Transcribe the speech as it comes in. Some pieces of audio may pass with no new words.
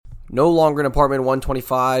No longer an Apartment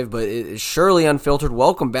 125, but it is surely unfiltered.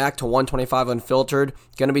 Welcome back to 125 Unfiltered.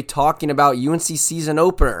 Going to be talking about UNC season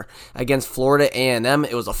opener against Florida A&M.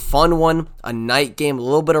 It was a fun one, a night game, a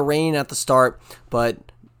little bit of rain at the start,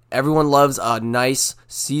 but everyone loves a nice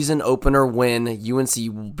season opener win.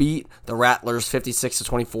 UNC beat the Rattlers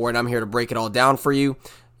 56-24, and I'm here to break it all down for you.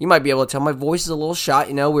 You might be able to tell my voice is a little shot.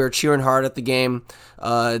 We were cheering hard at the game.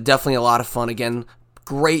 Definitely a lot of fun again.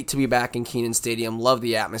 Great to be back in Kenan Stadium. Love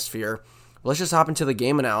the atmosphere. Let's just hop into the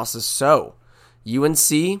game analysis. So,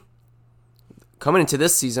 UNC coming into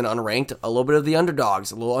this season unranked, a little bit of the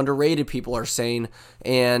underdogs, a little underrated, people are saying.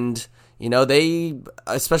 And, they,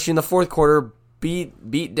 especially in the fourth quarter,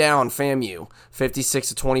 beat down FAMU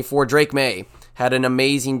 56-24. Drake May had an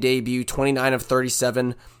amazing debut, 29 of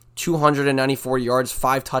 37, 294 yards,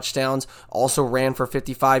 5 touchdowns, also ran for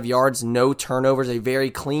 55 yards, no turnovers, a very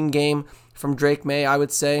clean game from Drake May, I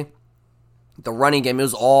would say. The running game, it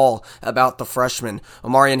was all about the freshman.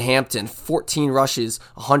 Omarion Hampton, 14 rushes,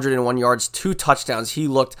 101 yards, 2 touchdowns. He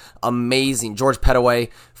looked amazing. George Pettaway,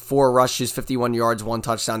 4 rushes, 51 yards, 1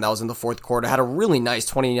 touchdown. That was in the fourth quarter. Had a really nice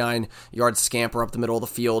 29-yard scamper up the middle of the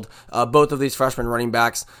field. Both of these freshman running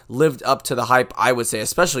backs lived up to the hype, I would say,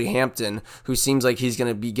 especially Hampton, who seems like he's going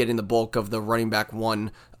to be getting the bulk of the running back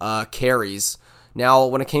one carries. Now,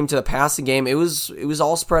 when it came to the passing game, it was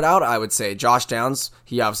all spread out, I would say. Josh Downs,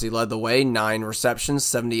 he obviously led the way, 9 receptions,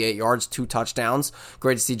 78 yards, 2 touchdowns.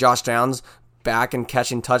 Great to see Josh Downs back and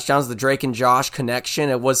catching touchdowns. The Drake and Josh connection,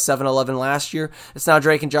 it was 7-11 last year. It's now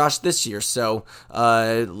Drake and Josh this year. So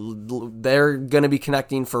they're going to be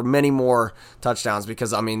connecting for many more touchdowns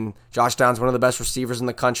because, Josh Downs, one of the best receivers in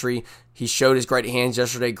the country. He showed his great hands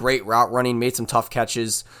yesterday, great route running, made some tough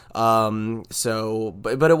catches. But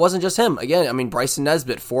it wasn't just him. Again, Bryson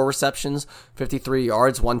Nesbitt, 4 receptions, 53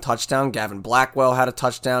 yards, 1 touchdown. Gavin Blackwell had a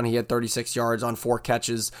touchdown. He had 36 yards on 4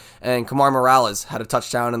 catches. And Kamar Morales had a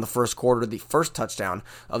touchdown in the first quarter, the first touchdown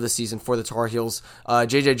of the season for the Tar Heels.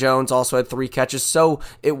 J.J. Jones also had 3 catches. So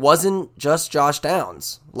it wasn't just Josh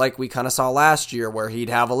Downs like we kind of saw last year where he'd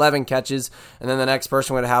have 11 catches and then the next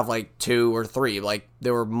person would have 2 or 3.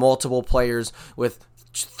 There were multiple players with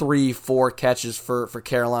 3-4 catches for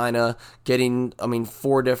Carolina, getting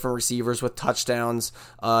 4 different receivers with touchdowns.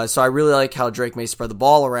 So I really like how Drake May spread the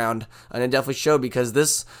ball around, and it definitely showed because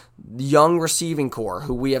this young receiving core,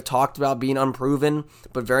 who we have talked about being unproven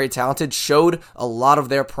but very talented, showed a lot of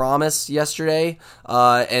their promise yesterday.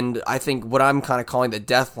 And I think what I'm kind of calling the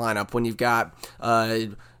death lineup, when you've got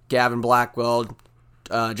Gavin Blackwell,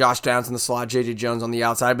 Josh Downs in the slot, J.J. Jones on the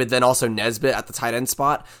outside, but then also Nesbitt at the tight end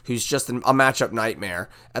spot, who's just a matchup nightmare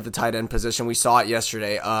at the tight end position. We saw it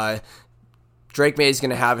yesterday. Drake May is going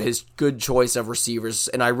to have his good choice of receivers,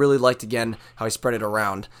 and I really liked, again, how he spread it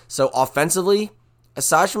around. So offensively,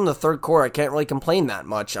 aside from the third quarter, I can't really complain that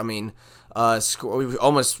much. We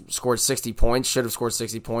almost scored 60 points, should have scored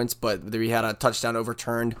 60 points, but we had a touchdown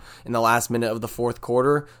overturned in the last minute of the fourth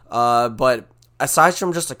quarter. But aside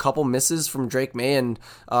from just a couple misses from Drake May, and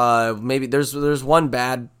maybe there's one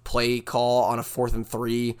bad play call on a 4th and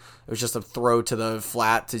 3. It was just a throw to the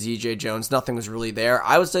flat to DJ Jones. Nothing was really there.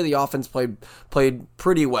 I would say the offense played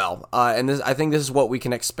pretty well, and I think this is what we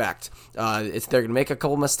can expect. They're going to make a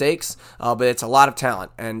couple mistakes, but it's a lot of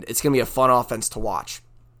talent, and it's going to be a fun offense to watch.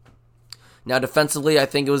 Now, defensively, I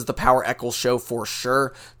think it was the Power Echols show for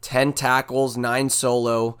sure. 10 tackles, 9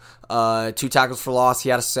 solo, 2 tackles for loss. He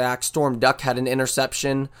had a sack. Storm Duck had an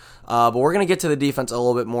interception. But we're going to get to the defense a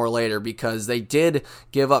little bit more later because they did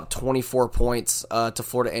give up 24 points to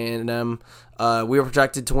Florida A&M. We were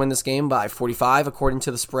projected to win this game by 45, according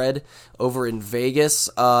to the spread over in Vegas.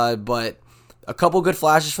 But a couple good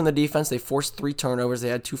flashes from the defense. They forced 3 turnovers. They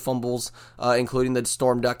had 2 fumbles, including the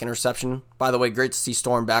Storm Duck interception. By the way, great to see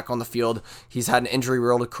Storm back on the field. He's had an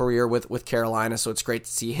injury-riddled career with Carolina, so it's great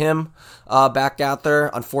to see him back out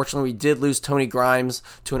there. Unfortunately, we did lose Tony Grimes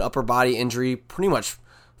to an upper body injury pretty much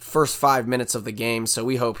first 5 minutes of the game, so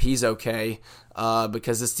we hope he's okay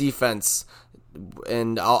because this defense,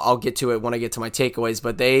 and I'll get to it when I get to my takeaways,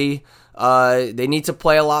 but they need to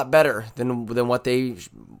play a lot better than what they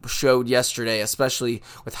showed yesterday, especially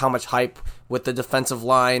with how much hype with the defensive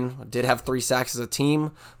line. Did have 3 sacks as a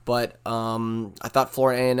team, but I thought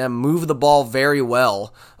Florida A&M moved the ball very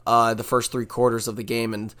well the first 3 quarters of the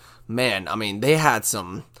game, and man, they had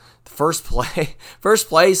some. First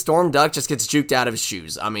play, Storm Duck just gets juked out of his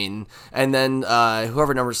shoes. And then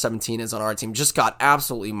whoever number 17 is on our team just got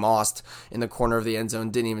absolutely mossed in the corner of the end zone,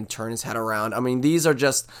 didn't even turn his head around. These are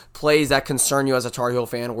just plays that concern you as a Tar Heel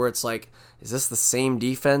fan, where it's like, is this the same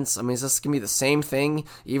defense? Is this going to be the same thing,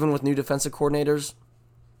 even with new defensive coordinators?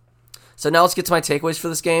 So now let's get to my takeaways for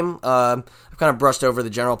this game. I've kind of brushed over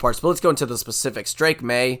the general parts, but let's go into the specifics. Drake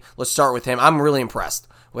May, let's start with him. I'm really impressed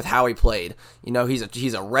with how he played. You know, he's a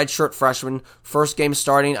redshirt freshman, first game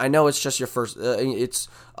starting. I know it's just your first, it's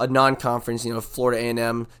a non-conference, Florida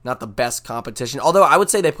A&M, not the best competition. Although I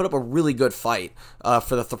would say they put up a really good fight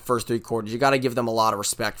for the first three quarters. You got to give them a lot of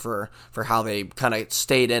respect for how they kind of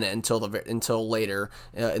stayed in it until later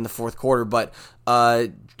in the fourth quarter. But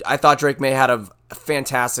I thought Drake May had a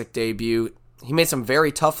fantastic debut. He made some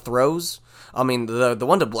very tough throws. I mean, the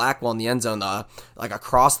one to Blackwell in the end zone, like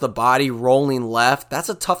across the body, rolling left, that's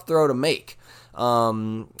a tough throw to make.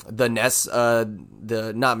 The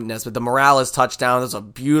Morales touchdown, that's a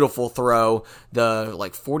beautiful throw. The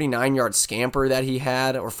 49-yard scamper that he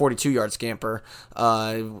had, or 42-yard scamper,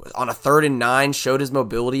 on a 3rd and 9 showed his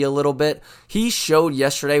mobility a little bit. He showed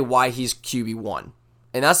yesterday why he's QB1.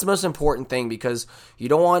 And that's the most important thing, because you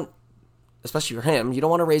don't want, especially for him, you don't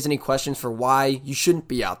want to raise any questions for why you shouldn't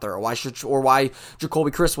be out there, or why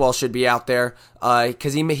Jacoby Criswell should be out there,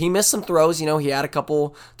 because he missed some throws. He had a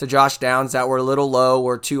couple to Josh Downs that were a little low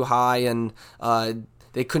or too high, and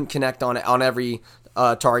they couldn't connect on every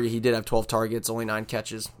target. He did have 12 targets, only 9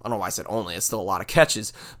 catches. I don't know why I said only. It's still a lot of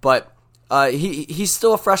catches, but he's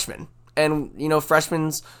still a freshman, and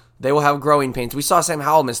freshmen, they will have growing pains. We saw Sam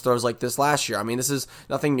Howell miss throws like this last year. I mean, this is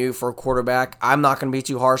nothing new for a quarterback. I'm not going to be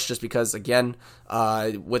too harsh just because, again,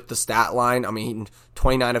 with the stat line,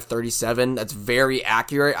 29 of 37, that's very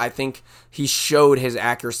accurate. I think he showed his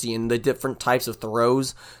accuracy in the different types of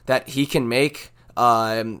throws that he can make.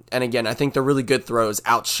 And again, I think the really good throws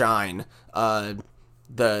outshine some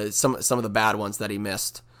of the bad ones that he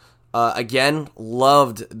missed. Again,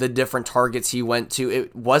 loved the different targets he went to.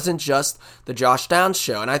 It wasn't just the Josh Downs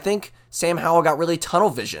show. And I think Sam Howell got really tunnel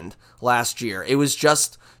visioned last year. It was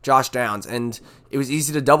just Josh Downs, and it was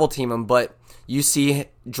easy to double team him. But you see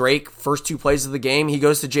Drake, first 2 plays of the game, he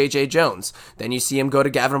goes to J.J. Jones. Then you see him go to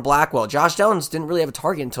Gavin Blackwell. Josh Downs didn't really have a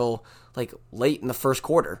target until late in the first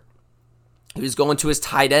quarter. He was going to his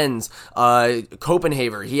tight ends.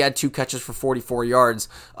 Copenhaver, he had 2 catches for 44 yards.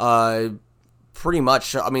 Pretty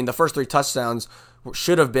much, the first 3 touchdowns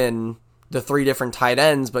should have been the 3 different tight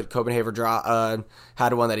ends, but Copenhaver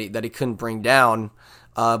had one that he couldn't bring down.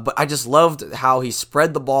 But I just loved how he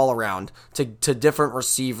spread the ball around to different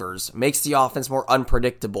receivers, makes the offense more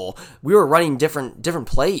unpredictable. We were running different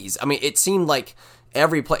plays. It seemed like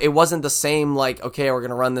every play, it wasn't the same, okay, we're going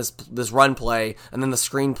to run this run play, and then the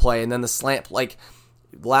screen play, and then the slant.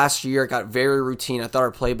 Last year, it got very routine. I thought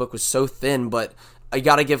our playbook was so thin, but I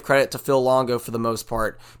got to give credit to Phil Longo for the most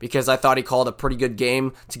part, because I thought he called a pretty good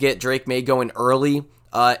game to get Drake May going early.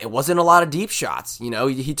 It wasn't a lot of deep shots.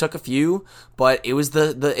 He took a few, but it was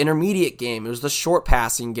the intermediate game. It was the short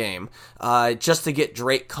passing game, just to get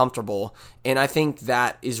Drake comfortable. And I think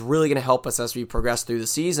that is really going to help us as we progress through the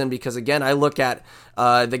season, because, again, I look at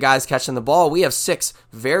the guys catching the ball. We have 6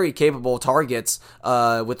 very capable targets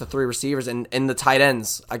with the 3 receivers and the tight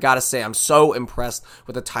ends. I got to say, I'm so impressed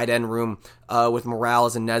with the tight end room with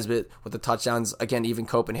Morales and Nesbitt with the touchdowns. Again, even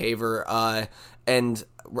Copenhaver. And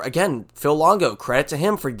again, Phil Longo, credit to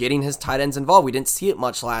him for getting his tight ends involved. We didn't see it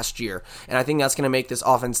much last year, and I think that's going to make this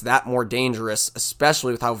offense that more dangerous,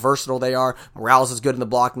 especially with how versatile they are. Morales is good in the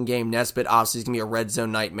blocking game. Nesbitt obviously is going to be a red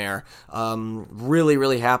zone nightmare. Really,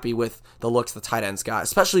 really happy with the looks the tight ends got,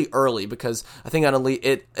 especially early, because I think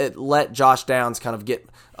it let Josh Downs kind of get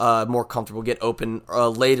more comfortable, get open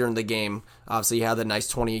later in the game. Obviously, he had the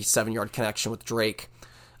nice 27-yard connection with Drake.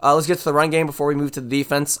 Let's get to the run game before we move to the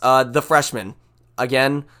defense. The freshmen.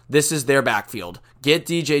 Again, this is their backfield. Get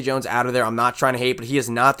DJ Jones out of there. I'm not trying to hate, but he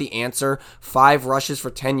is not the answer. 5 rushes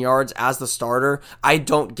for 10 yards as the starter. I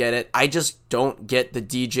don't get it. I just don't get the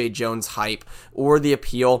DJ Jones hype or the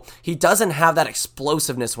appeal. He doesn't have that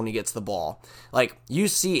explosiveness when he gets the ball. You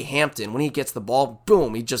see Hampton, when he gets the ball,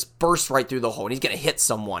 boom, he just bursts right through the hole, and he's going to hit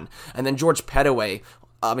someone. And then George Pettaway,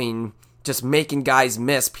 just making guys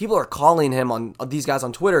miss. People are calling him on these guys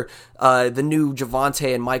on Twitter, the new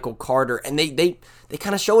Javonte and Michael Carter, and they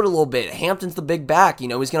kind of show it a little bit. Hampton's the big back, he's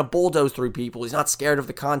going to bulldoze through people. He's not scared of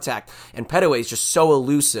the contact, and Pettaway's just so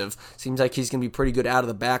elusive. Seems like he's going to be pretty good out of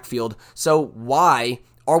the backfield. So why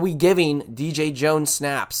are we giving DJ Jones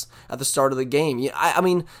snaps at the start of the game?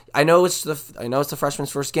 I know it's the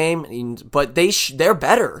freshman's first game, but they're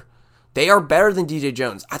better. They are better than DJ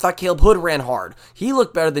Jones. I thought Caleb Hood ran hard. He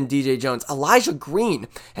looked better than DJ Jones. Elijah Green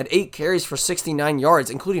had 8 carries for 69 yards,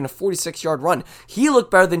 including a 46-yard run. He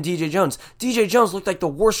looked better than DJ Jones. DJ Jones looked like the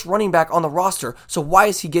worst running back on the roster, so why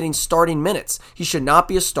is he getting starting minutes? He should not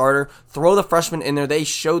be a starter. Throw the freshmen in there. They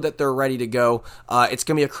showed that they're ready to go. It's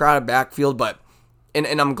going to be a crowded backfield, but And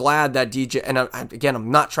I'm glad that DJ, and again,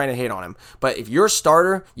 I'm not trying to hate on him, but if you're a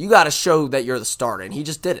starter, you got to show that you're the starter, and he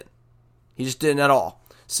just didn't. He just didn't at all.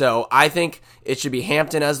 So I think it should be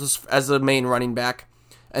Hampton as the main running back,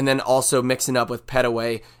 and then also mixing up with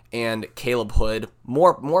Pettaway and Caleb Hood.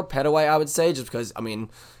 More Pettaway, I would say, just because, I mean,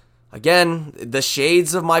 again, the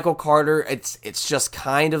shades of Michael Carter, it's just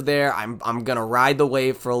kind of there. I'm gonna ride the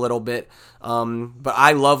wave for a little bit, but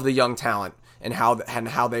I love the young talent and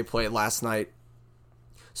how they played last night.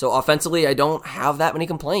 So offensively, I don't have that many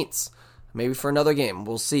complaints. Maybe for another game,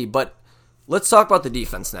 we'll see. But let's talk about the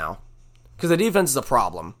defense now, because the defense is a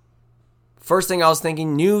problem. First thing I was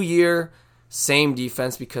thinking, new year, same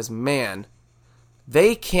defense, because man,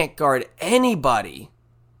 they can't guard anybody.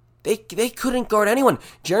 They couldn't guard anyone.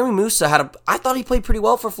 Jeremy Musa I thought he played pretty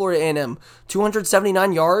well for Florida A&M.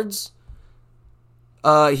 279 yards.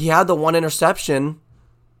 He had the one interception,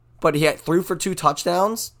 but he threw for 2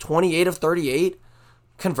 touchdowns, 28 of 38,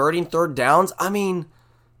 converting third downs. I mean,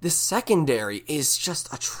 the secondary is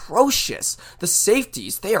just atrocious. The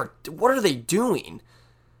safeties, what are they doing?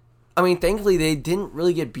 I mean, thankfully they didn't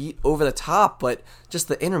really get beat over the top, but just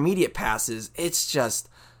the intermediate passes, it's just,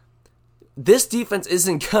 this defense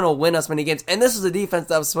isn't going to win us many games. And this is a defense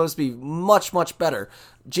that was supposed to be much, much better.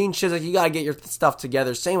 Gene Chizik, you got to get your stuff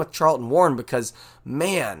together. Same with Charlton Warren, because,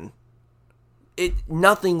 man,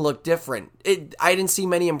 nothing looked different. I didn't see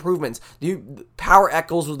many improvements. Power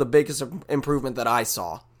Echols was the biggest improvement that I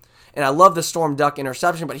saw. And I love the Storm Duck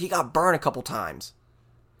interception, but he got burned a couple times.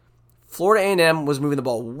 Florida A&M was moving the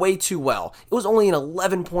ball way too well. It was only an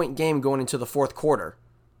 11-point game going into the fourth quarter.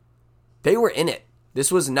 They were in it.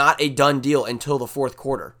 This was not a done deal until the fourth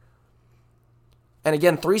quarter. And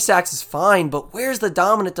again, 3 sacks is fine, but where's the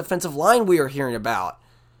dominant defensive line we are hearing about?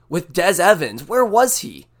 With Des Evans, where was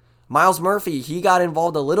he? Miles Murphy, he got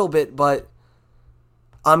involved a little bit, but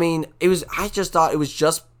I mean, I just thought it was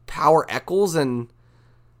just Power Echols and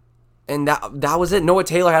that was it. Noah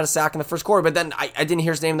Taylor had a sack in the first quarter, but then I didn't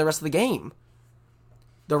hear his name the rest of the game.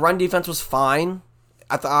 The run defense was fine.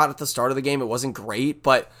 I thought at the start of the game it wasn't great,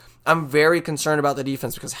 but I'm very concerned about the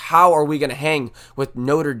defense, because how are we going to hang with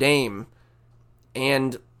Notre Dame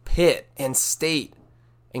and Pitt and State?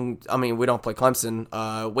 And I mean, we don't play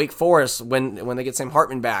Clemson, Wake Forest when they get Sam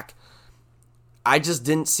Hartman back. I just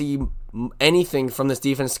didn't see anything from this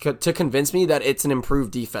defense to convince me that it's an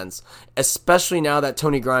improved defense, especially now that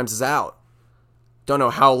Tony Grimes is out. Don't know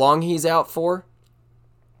how long he's out for,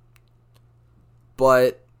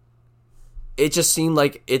 but it just seemed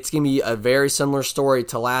like it's going to be a very similar story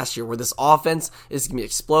to last year, where this offense is going to be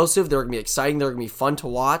explosive, they're going to be exciting, they're going to be fun to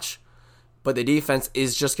watch, but the defense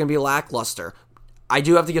is just going to be lackluster. I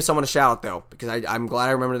do have to give someone a shout out, though, because I'm glad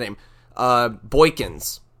I remember the name.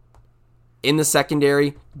 Boykins. In the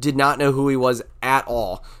secondary, did not know who he was at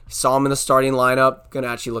all. Saw him in the starting lineup. Going to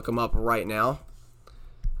actually look him up right now.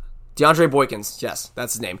 DeAndre Boykins. Yes,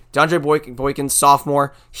 that's his name. DeAndre Boykins,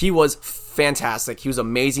 sophomore. He was fantastic. He was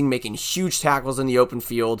amazing, making huge tackles in the open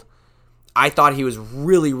field. I thought he was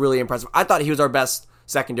really, really impressive. I thought he was our best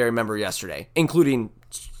secondary member yesterday, including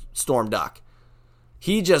Storm Duck.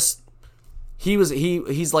 He seems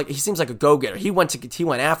like a go-getter. He went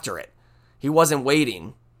after it. He wasn't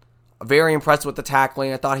waiting. Very impressed with the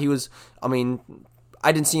tackling. I thought he was, I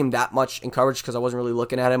didn't see him that much in coverage because I wasn't really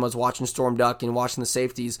looking at him. I was watching Storm Duck and watching the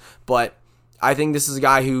safeties, but I think this is a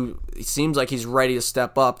guy who seems like he's ready to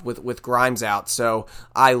step up with Grimes out. So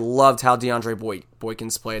I loved how DeAndre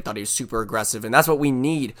Boykins played. I thought he was super aggressive, and that's what we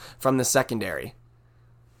need from the secondary.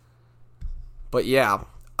 But yeah,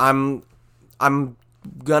 I'm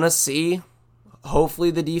gonna see. Hopefully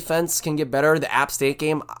the defense can get better. The App State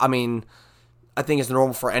game, I think it's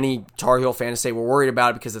normal for any Tar Heel fan to say we're worried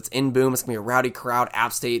about it because it's in Boom. It's going to be a rowdy crowd.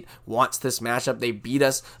 App State wants this matchup. They beat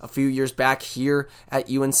us a few years back here at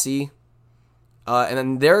UNC. And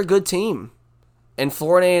then they're a good team. And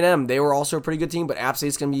Florida A&M, they were also a pretty good team, but App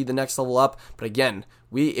State's going to be the next level up. But again,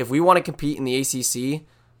 if we want to compete in the ACC,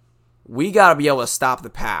 we got to be able to stop the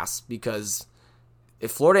pass, because if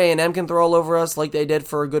Florida A&M can throw all over us like they did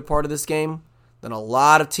for a good part of this game, then a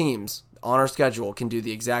lot of teams on our schedule can do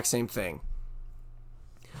the exact same thing.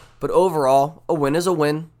 But overall, a win is a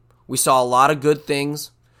win. We saw a lot of good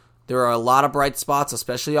things. There are a lot of bright spots,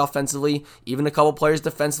 especially offensively. Even a couple players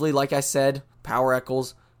defensively, like I said. Power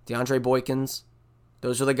Echols, DeAndre Boykins.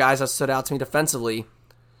 Those are the guys that stood out to me defensively.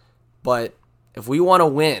 But if we want to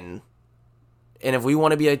win, and if we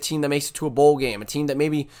want to be a team that makes it to a bowl game, a team that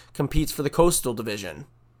maybe competes for the Coastal Division,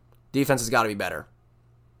 defense has got to be better.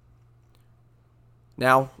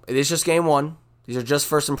 Now, it is just game one. These are just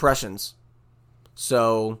first impressions.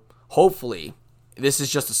 So hopefully this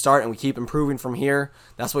is just a start, and we keep improving from here.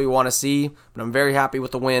 That's what we want to see. But I'm very happy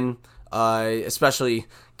with the win, especially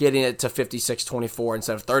getting it to 56-24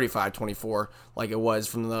 instead of 35-24 like it was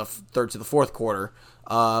from the third to the fourth quarter.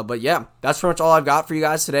 But yeah, that's pretty much all I've got for you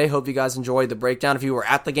guys today. Hope you guys enjoyed the breakdown. If you were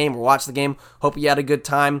at the game or watched the game, hope you had a good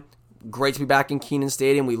time. Great to be back in Kenan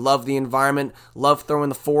Stadium. We love the environment. Love throwing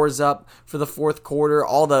the fours up for the fourth quarter.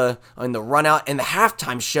 The run out and the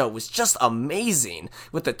halftime show was just amazing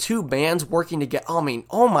with the two bands working together. I mean,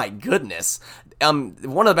 oh my goodness. One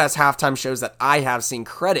of the best halftime shows that I have seen.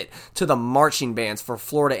 Credit to the marching bands for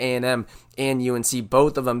Florida A&M and UNC.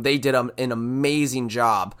 Both of them, they did an amazing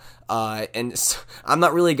job. And I'm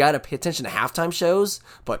not really a guy to pay attention to halftime shows,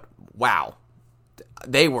 but wow.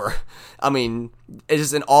 They were, it's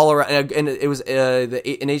just an all-around, and it was an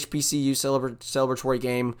HBCU celebratory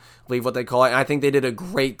game, I believe what they call it, and I think they did a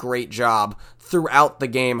great job throughout the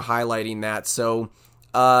game highlighting that. So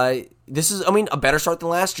this is, a better start than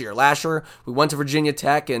last year. Last year, we went to Virginia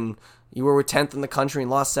Tech, and you were 10th in the country and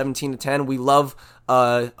lost 17-10. We love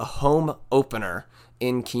a home opener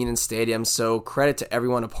in Kenan Stadium, so credit to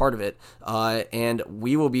everyone a part of it. And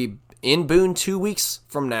we will be in Boone 2 weeks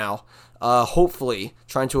from now. Hopefully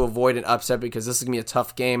trying to avoid an upset because this is going to be a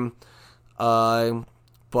tough game.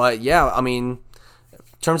 But yeah, in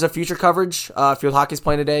terms of future coverage, field hockey's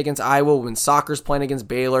playing today against Iowa, women's soccer's playing against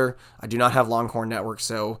Baylor. I do not have Longhorn Network,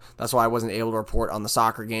 so that's why I wasn't able to report on the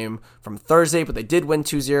soccer game from Thursday, but they did win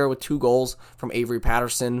 2-0 with 2 goals from Avery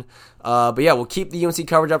Patterson. But yeah, we'll keep the UNC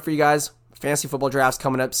coverage up for you guys. Fantasy football draft's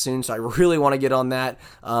coming up soon, so I really want to get on that.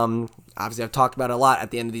 Obviously, I've talked about it a lot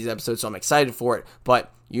at the end of these episodes, so I'm excited for it,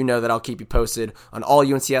 but you know that I'll keep you posted on all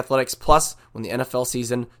UNC athletics, plus when the NFL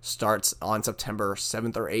season starts on September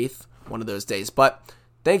 7th or 8th, one of those days. But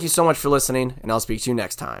thank you so much for listening, and I'll speak to you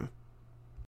next time.